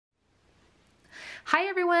Hi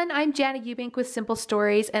everyone, I'm Jana Eubank with Simple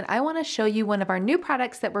Stories, and I want to show you one of our new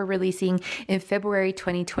products that we're releasing in February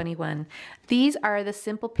 2021. These are the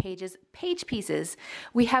Simple Pages page pieces.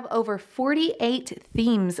 We have over 48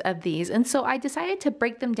 themes of these, and so I decided to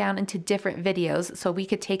break them down into different videos so we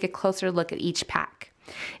could take a closer look at each pack.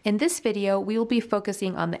 In this video, we will be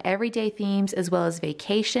focusing on the everyday themes as well as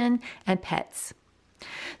vacation and pets.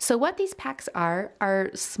 So what these packs are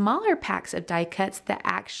smaller packs of die cuts that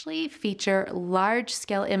actually feature large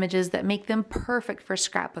scale images that make them perfect for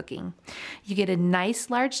scrapbooking. You get a nice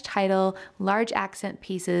large title, large accent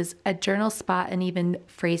pieces, a journal spot, and even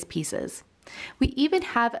phrase pieces. We even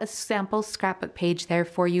have a sample scrapbook page there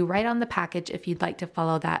for you right on the package if you'd like to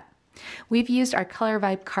follow that. We've used our Color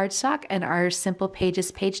Vibe cardstock and our Simple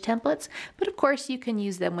Pages page templates, but of course you can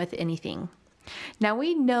use them with anything. Now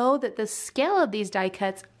we know that the scale of these die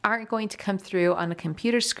cuts aren't going to come through on a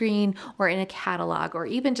computer screen or in a catalog or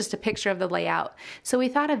even just a picture of the layout. So we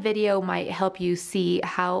thought a video might help you see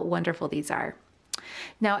how wonderful these are.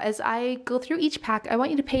 Now, as I go through each pack, I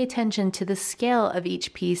want you to pay attention to the scale of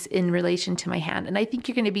each piece in relation to my hand. And I think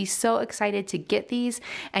you're going to be so excited to get these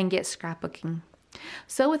and get scrapbooking.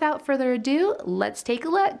 So without further ado, let's take a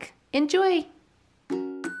look. Enjoy!